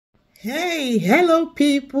Hey, hello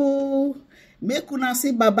people. Make una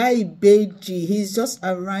see Baba Ibeje. He's just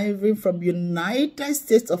arriving from United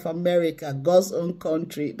States of America, God's own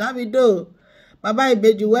country. Davido, Baba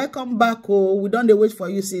Ibeje, welcome back. Oh, we don't wait for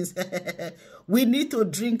you since. We need to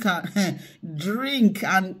drink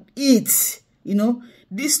and eat. You know,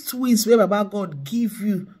 these twins where Baba God give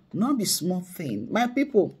you, not be small thing. My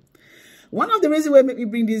people, one of the reasons why make me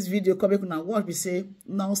bring this video, come back now, what we say,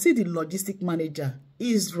 now see the logistic manager,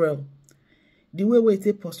 Israel, the way we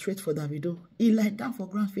take prostrate for Davido, he lie down for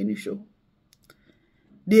grand finish show.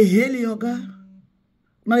 They hail yoga.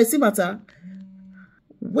 Now you see matter.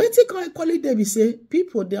 Waiting call it there, we say,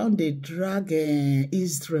 people down they drag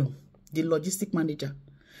Israel, the logistic manager.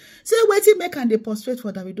 Say waiting make and they prostrate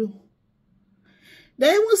for Davido. They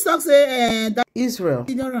even start say that Israel.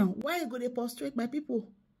 Why you go they prostrate my people?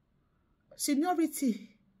 Seniority,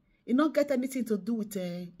 it not get anything to do with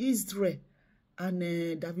Israel and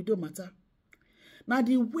Davido matter. Now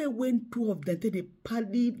the way when two of them they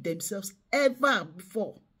pally themselves ever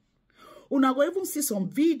before. Una go even see some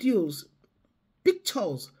videos,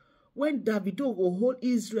 pictures when Davido go hold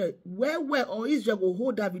Israel, where or Israel go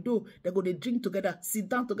hold Davido, they go they drink together, sit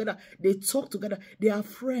down together, they talk together, they are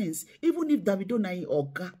friends, even if Davido na in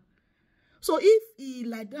oga. So if he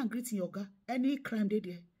lie down greeting oga, any crime they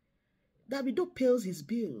there. Davido pays his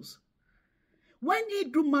bills. When he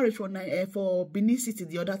do marriage for Benin City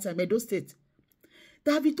the other time, Edo State,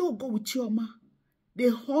 Davido go with Chioma. They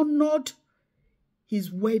honored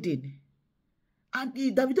his wedding. And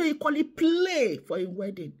Davido equally play for his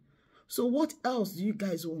wedding. So what else do you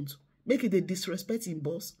guys want? Make it a disrespecting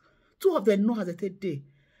boss. Two of them know as a third day.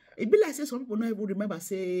 It be like say some people not even remember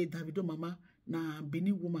say Davido mama na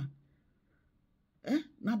Benin woman.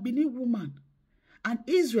 Na Benin woman. And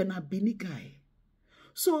Israel na Benin guy.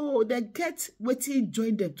 So they get waiting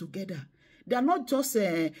join them together. They are not just,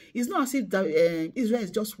 it's not as if Israel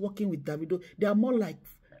is just working with Davido. They are more like,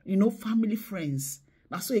 you know, family friends.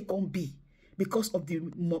 That's so it can be. Because of the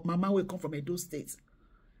mama will come from Edo State.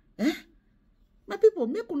 My people,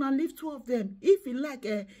 make una leave two of them. If he like,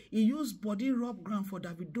 he use body rub ground for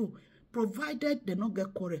Davido, provided they not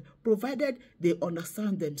get quarrel, provided they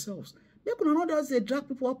understand themselves. Make una not just they drag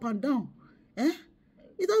people up and down.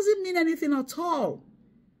 It doesn't mean anything at all.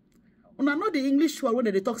 Una know the English word when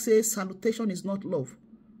they talk say salutation is not love.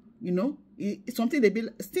 You know, it's something they be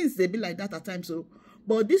things they be like that at times. So,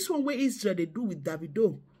 but this one way Israel they do with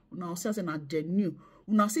Davido, una see as na genuine.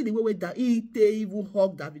 Una see the way that he even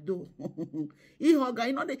hug Davido. He hug,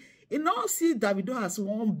 you know see Davido as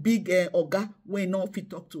one big oga when no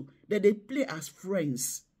fit talk to. They play as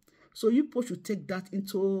friends. So you people should take that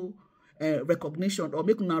into recognition or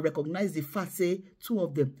make una recognize the fact say two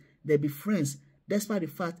of them they be friends despite the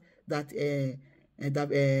fact that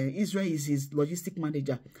Israel is his logistic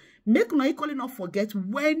manager. Make una equally not forget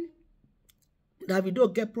when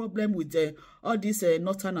Davido get problem with all these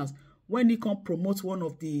Northerners when he can promote one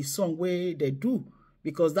of the song where they do,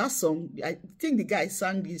 because that song, I think the guy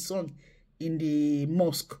sang the song in the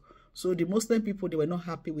mosque, so the Muslim people, they were not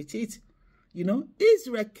happy with it. You know,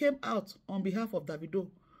 Israel came out on behalf of Davido,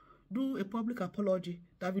 do a public apology.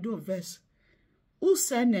 Davido verse. Who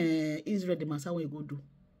send Israel the matter when you go do?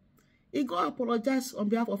 He go apologize on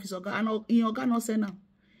behalf of his organ, and in organ not send now.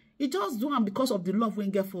 He just do it because of the love we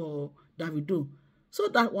get for Davido. So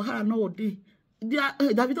that Wahala no day.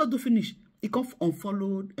 Davido do finish. He come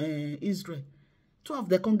unfollowed Israel. Two of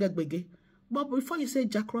them can't get big. But before you say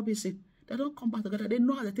Jack Robinson, they don't come back together. They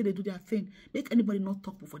know how they do their thing. Make anybody not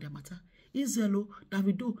talk for their matter. Israel,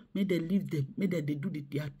 Davido, may they leave them. May they do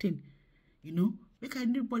their thing. You know? Make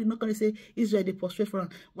anybody not gonna say Israel they prostrate for him.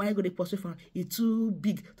 Why go they prostrate for him? It's too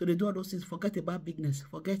big to do all those things. Forget about bigness.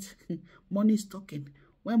 Forget money is talking.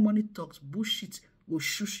 When money talks, bullshit will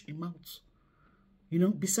shush him out. You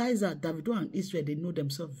know, besides that, Davido and Israel, they know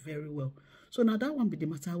themselves very well. So now that one be the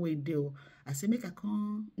matter when they I say make a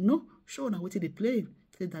come. No, show now what they play.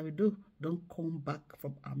 Say Davido don't come back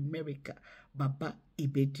from America. Baba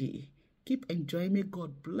Ibeje. Keep enjoying. May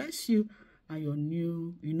God bless you and your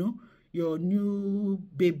new, you know, your new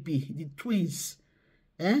baby, the twins.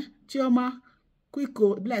 Chioma, quick,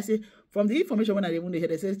 like I say, from the information when I even hear,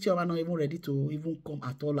 they say Chioma not even ready to even come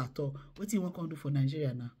at all. What do you want to do for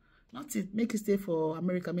Nigeria now? Nothing. Make it stay for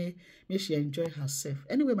America. May she enjoy herself.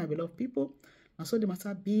 Anyway, my beloved people, and so the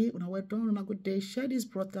matter be, on well done, on a good day. Share this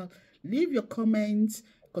broadcast. Leave your comments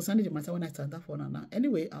concerning the matter when I turn that for now.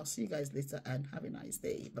 Anyway, I'll see you guys later and have a nice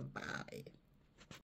day. Bye-bye.